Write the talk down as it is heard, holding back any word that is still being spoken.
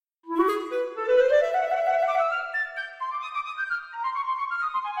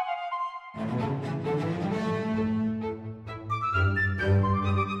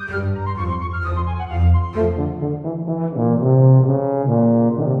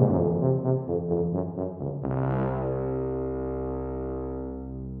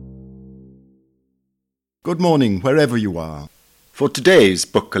Good morning, wherever you are. For today's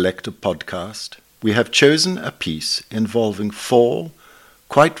Book Collector podcast, we have chosen a piece involving 4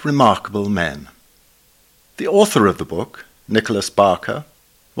 quite remarkable men. The author of the book, Nicolas Barker,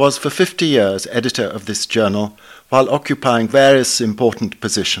 was for 50 years editor of this journal while occupying various important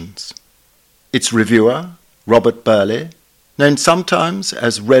positions. Its reviewer, Robert Birley, known sometimes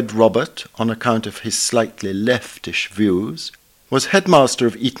as Red Robert on account of his slightly leftish views, was headmaster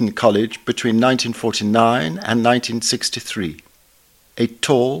of Eton College between 1949 and 1963. A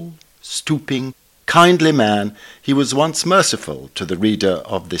tall, stooping, kindly man, he was once merciful to the reader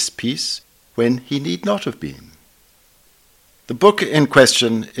of this piece when he need not have been. The book in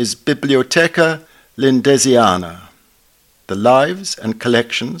question is Bibliotheca Lindesiana, the lives and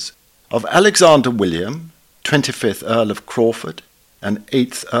collections of Alexander William, 25th Earl of Crawford and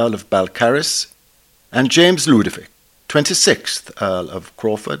 8th Earl of Balcarres, and James Ludovic, 26th Earl of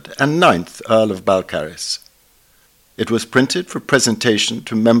Crawford and 9th Earl of Balcarres. It was printed for presentation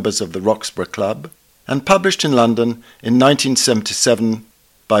to members of the Roxburgh Club and published in London in 1977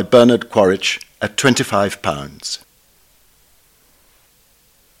 by Bernard Quaritch at £25.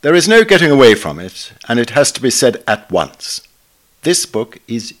 There is no getting away from it, and it has to be said at once. This book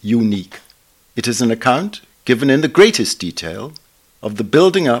is unique. It is an account, given in the greatest detail, of the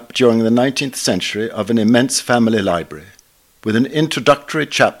building up during the 19th century of an immense family library, with an introductory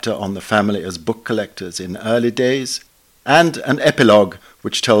chapter on the family as book collectors in early days, and an epilogue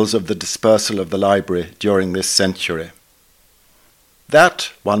which tells of the dispersal of the library during this century.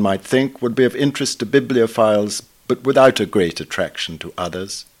 That, one might think, would be of interest to bibliophiles, but without a great attraction to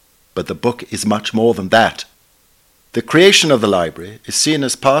others. But the book is much more than that. The creation of the library is seen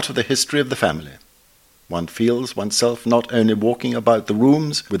as part of the history of the family. One feels oneself not only walking about the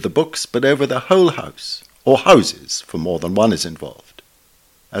rooms with the books, but over the whole house, or houses, for more than one is involved.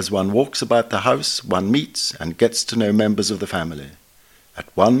 As one walks about the house, one meets and gets to know members of the family. At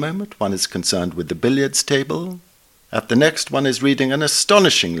one moment one is concerned with the billiards table. At the next one is reading an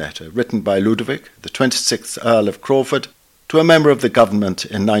astonishing letter written by Ludovic, the 26th Earl of Crawford, to a member of the government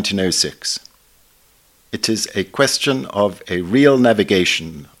in 1906. It is a question of a real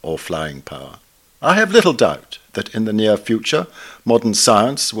navigation or flying power. I have little doubt that in the near future modern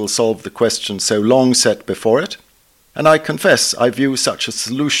science will solve the question so long set before it, and I confess I view such a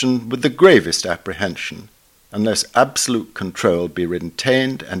solution with the gravest apprehension, unless absolute control be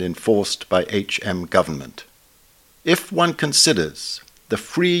retained and enforced by HM government. If one considers the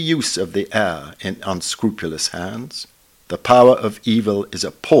free use of the air in unscrupulous hands, the power of evil is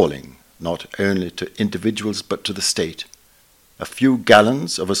appalling, not only to individuals but to the state. A few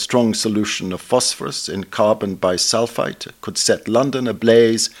gallons of a strong solution of phosphorus in carbon bisulfite could set London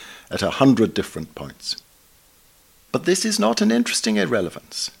ablaze at 100 different points. But this is not an interesting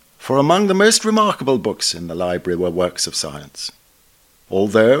irrelevance, for among the most remarkable books in the library were works of science.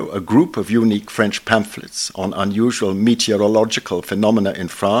 Although a group of unique French pamphlets on unusual meteorological phenomena in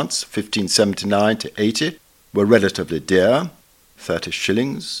France, 1579 to 80, were relatively dear, 30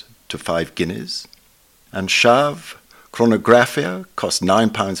 shillings to 5 guineas, and Chave Chronographia cost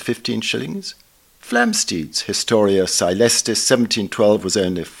 £9 15 shillings. Flamsteed's Historia Caelestis 1712 was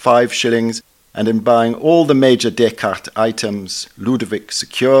only 5 shillings, and in buying all the major Descartes items, Ludovic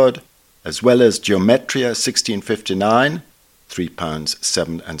secured, as well as Geometria 1659, £3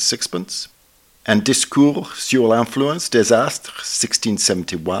 7 and 6pence, and Discours sur l'influence des astres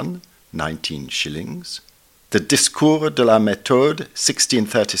 1671, 19 shillings, the Discours de la méthode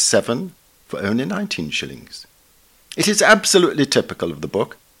 1637 for only 19 shillings. It is absolutely typical of the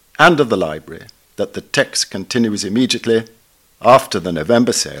book and of the library that the text continues immediately. After the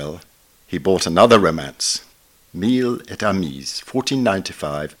November sale, he bought another romance, Mille et Amis,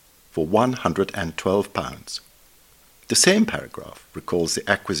 1495, for £112. The same paragraph recalls the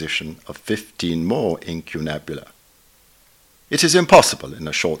acquisition of 15 more incunabula. It is impossible in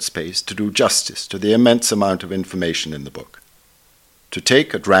a short space to do justice to the immense amount of information in the book. To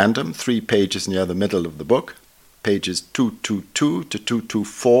take at random 3 pages near the middle of the book, pages 222 to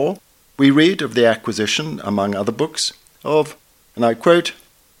 224, we read of the acquisition, among other books, of, and I quote,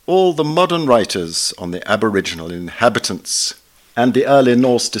 all the modern writers on the aboriginal inhabitants and the early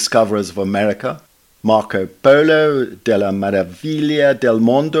Norse discoverers of America, Marco Polo, della Maraviglia del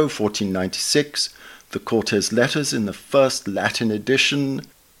Mondo, 1496, the Cortes letters in the first Latin edition,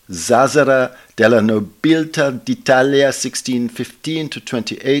 Zazzera della Nobiltà d'Italia, 1615 to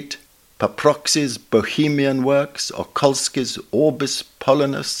 28, Paproxy's Bohemian works, Okolski's Orbis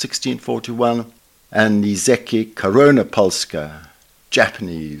Polonus, 1641, and Nizeki Korona Polska,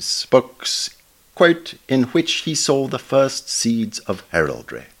 Japanese books, quote, in which he saw the first seeds of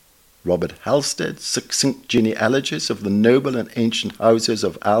heraldry. Robert Halstead's succinct genealogies of the noble and ancient houses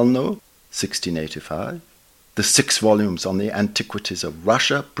of Alno, 1685, the 6 volumes on the antiquities of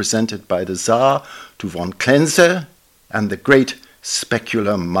Russia presented by the Tsar to von Klenze, and the great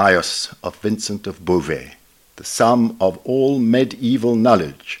Speculum Maius of Vincent of Beauvais, the sum of all medieval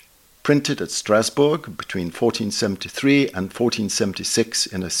knowledge, printed at Strasbourg between 1473 and 1476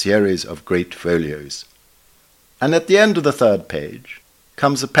 in a series of great folios. And at the end of the 3rd page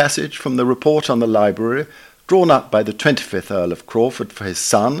comes a passage from the report on the library drawn up by the 25th Earl of Crawford for his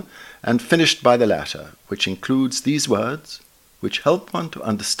son and finished by the latter, which includes these words, which help one to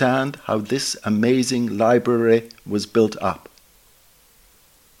understand how this amazing library was built up.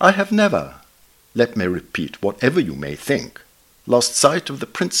 I have never, let me repeat, whatever you may think, lost sight of the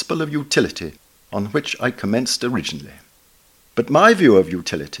principle of utility on which I commenced originally. But my view of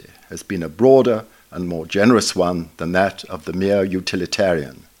utility has been a broader and more generous one than that of the mere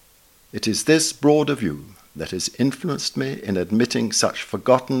utilitarian. It is this broader view that has influenced me in admitting such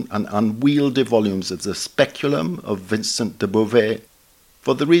forgotten and unwieldy volumes as the Speculum of Vincent de Beauvais,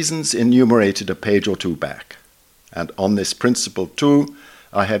 for the reasons enumerated a page or 2 back. And on this principle, too,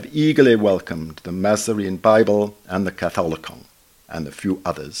 I have eagerly welcomed the Mazarin Bible and the Catholicon, and a few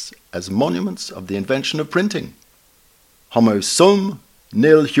others, as monuments of the invention of printing. Homo sum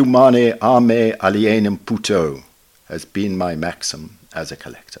nil humane a me alienum puto has been my maxim as a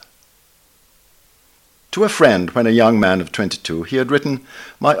collector. To a friend, when a young man of 22, he had written,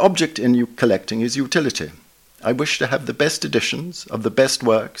 "My object in collecting is utility. I wish to have the best editions of the best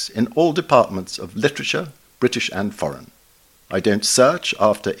works in all departments of literature, British and foreign. I don't search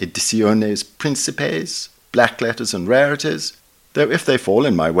after editiones principes, black letters and rarities, though if they fall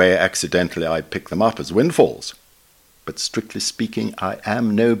in my way accidentally I pick them up as windfalls. But strictly speaking, I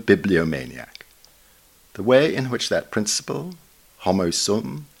am no bibliomaniac." The way in which that principle, homo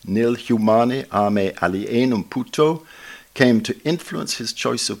sum nil humane a me alienum puto, came to influence his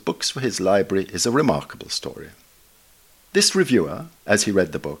choice of books for his library is a remarkable story. This reviewer, as he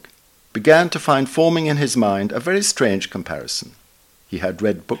read the book, began to find forming in his mind a very strange comparison. He had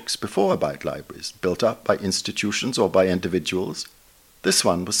read books before about libraries, built up by institutions or by individuals. This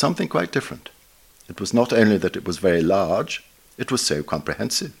one was something quite different. It was not only that it was very large, it was so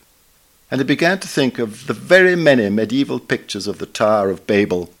comprehensive. And he began to think of the very many medieval pictures of the Tower of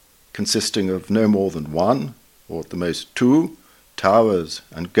Babel, consisting of no more than 1, or at the most 2, towers,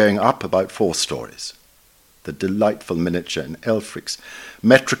 and going up about 4 stories. The delightful miniature in Elfric's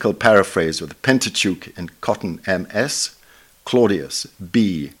metrical paraphrase of the Pentateuch in Cotton MS, Claudius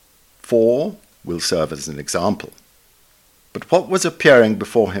B. 4, will serve as an example. But what was appearing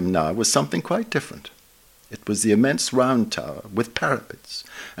before him now was something quite different. It was the immense round tower with parapets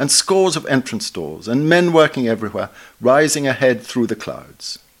and scores of entrance doors and men working everywhere, rising ahead through the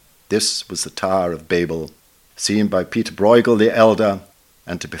clouds. This was the Tower of Babel, seen by Peter Bruegel the Elder,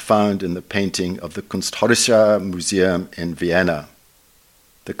 and to be found in the painting of the Kunsthistorisches Museum in Vienna.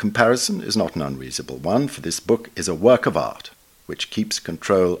 The comparison is not an unreasonable one, for this book is a work of art, which keeps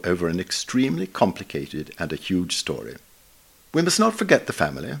control over an extremely complicated and a huge story. We must not forget the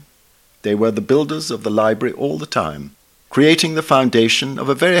family. They were the builders of the library all the time, creating the foundation of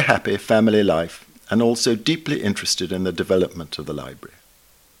a very happy family life and also deeply interested in the development of the library.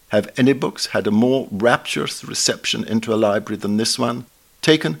 Have any books had a more rapturous reception into a library than this one,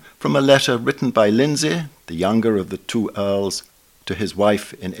 taken from a letter written by Lindsay, the younger of the 2 earls, to his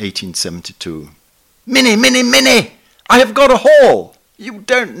wife in 1872. "Minnie, Minnie, Minnie! I have got a haul! You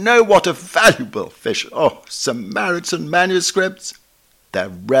don't know what a valuable fish! Oh, Samaritan manuscripts! They're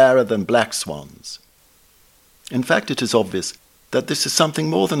rarer than black swans." In fact, it is obvious that this is something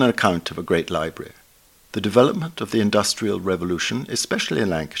more than an account of a great library. The development of the Industrial Revolution, especially in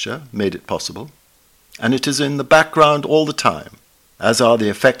Lancashire, made it possible, and it is in the background all the time, as are the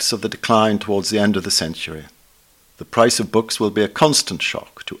effects of the decline towards the end of the century. The price of books will be a constant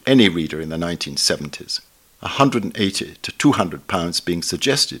shock to any reader in the 1970s, £180 to £200 being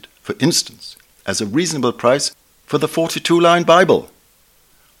suggested, for instance, as a reasonable price for the 42-line Bible,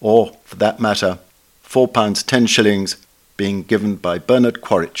 or, for that matter, £4 10 being given by Bernard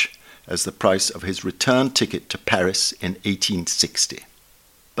Quaritch as the price of his return ticket to Paris in 1860.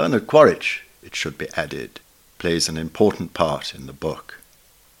 Bernard Quaritch, it should be added, plays an important part in the book.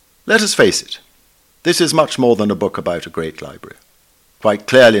 Let us face it, this is much more than a book about a great library. Quite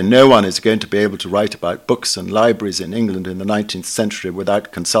clearly, no one is going to be able to write about books and libraries in England in the 19th century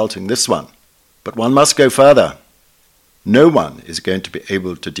without consulting this one. But one must go further. No one is going to be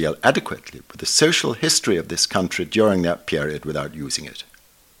able to deal adequately with the social history of this country during that period without using it.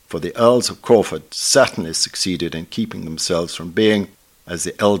 For the Earls of Crawford certainly succeeded in keeping themselves from being, as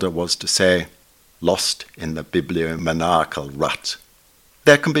the elder was to say, lost in the bibliomaniacal rut.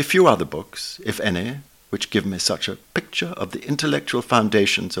 There can be few other books, if any, which give me such a picture of the intellectual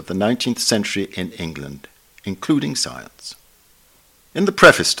foundations of the 19th century in England, including science. In the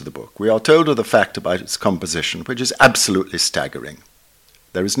preface to the book, we are told of the fact about its composition, which is absolutely staggering.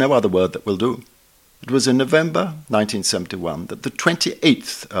 There is no other word that will do. It was in November 1971 that the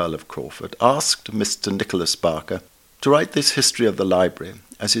 28th Earl of Crawford asked Mr. Nicolas Barker to write this history of the library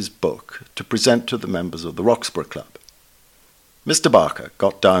as his book to present to the members of the Roxburgh Club. Mr. Barker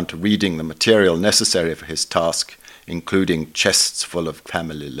got down to reading the material necessary for his task, including chests full of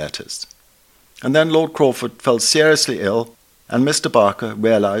family letters. And then Lord Crawford fell seriously ill, and Mr. Barker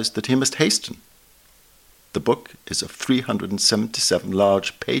realized that he must hasten. The book is of 377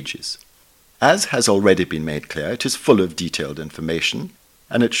 large pages. As has already been made clear, it is full of detailed information,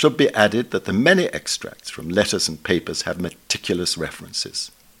 and it should be added that the many extracts from letters and papers have meticulous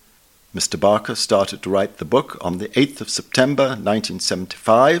references. Mr. Barker started to write the book on the 8th of September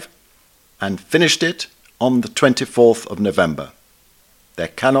 1975 and finished it on the 24th of November. There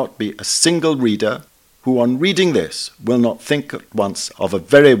cannot be a single reader who on reading this will not think at once of a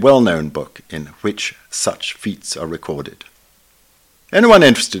very well-known book in which such feats are recorded. Anyone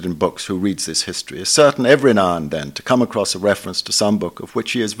interested in books who reads this history is certain every now and then to come across a reference to some book of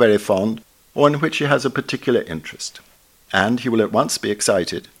which he is very fond or in which he has a particular interest, and he will at once be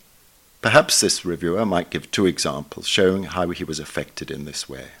excited. Perhaps this reviewer might give 2 examples showing how he was affected in this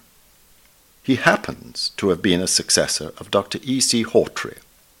way. He happens to have been a successor of Dr. E.C. Hawtrey,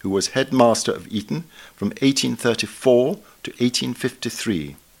 who was headmaster of Eton from 1834 to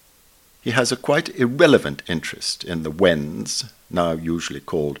 1853. He has a quite irrelevant interest in the Wends, now usually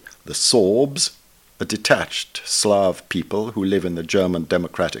called the Sorbs, a detached Slav people who live in the German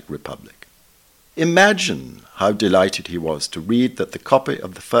Democratic Republic. Imagine how delighted he was to read that the copy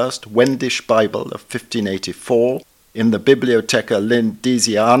of the first Wendish Bible of 1584 in the Bibliotheca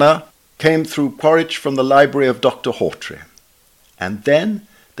Lindesiana came through Quaritch from the library of Dr. Hawtrey. And then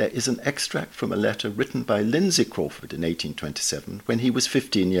there is an extract from a letter written by Lindsay Crawford in 1827, when he was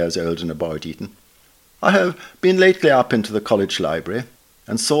 15 years old and a boy at Eton. I have been lately up into the college library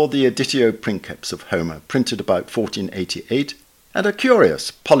and saw the Editio Princeps of Homer printed about 1488, and a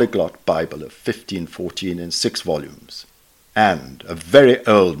curious polyglot Bible of 1514 in 6 volumes, and a very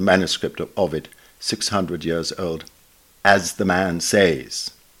old manuscript of Ovid, 600 years old, as the man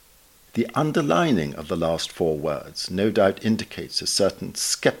says. The underlining of the last 4 words no doubt indicates a certain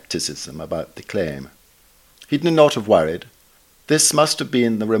scepticism about the claim. He need not have worried. This must have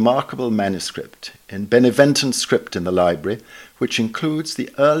been the remarkable manuscript in Beneventan script in the library, which includes the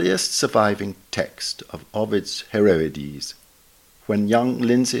earliest surviving text of Ovid's Heroides. When young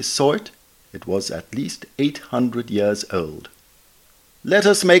Lindsay saw it, it was at least 800 years old. Let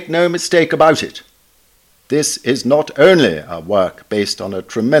us make no mistake about it. This is not only a work based on a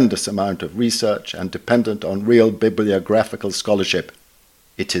tremendous amount of research and dependent on real bibliographical scholarship.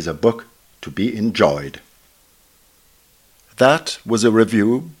 It is a book to be enjoyed. That was a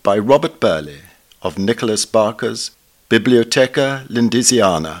review by Robert Birley of Nicolas Barker's Bibliotheca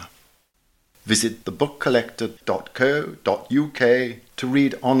Lindesiana. Visit thebookcollector.co.uk to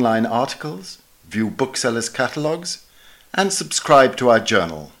read online articles, view booksellers' catalogues, and subscribe to our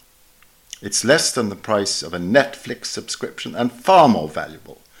journal. It's less than the price of a Netflix subscription and far more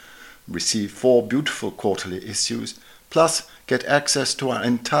valuable. Receive 4 beautiful quarterly issues, plus get access to our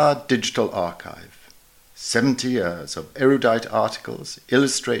entire digital archive. 70 years of erudite articles,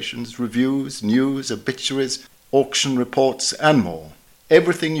 illustrations, reviews, news, obituaries, auction reports, and more.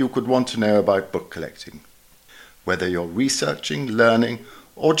 Everything you could want to know about book collecting. Whether you're researching, learning,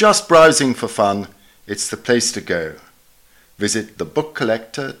 or just browsing for fun, it's the place to go. Visit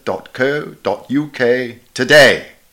thebookcollector.co.uk today.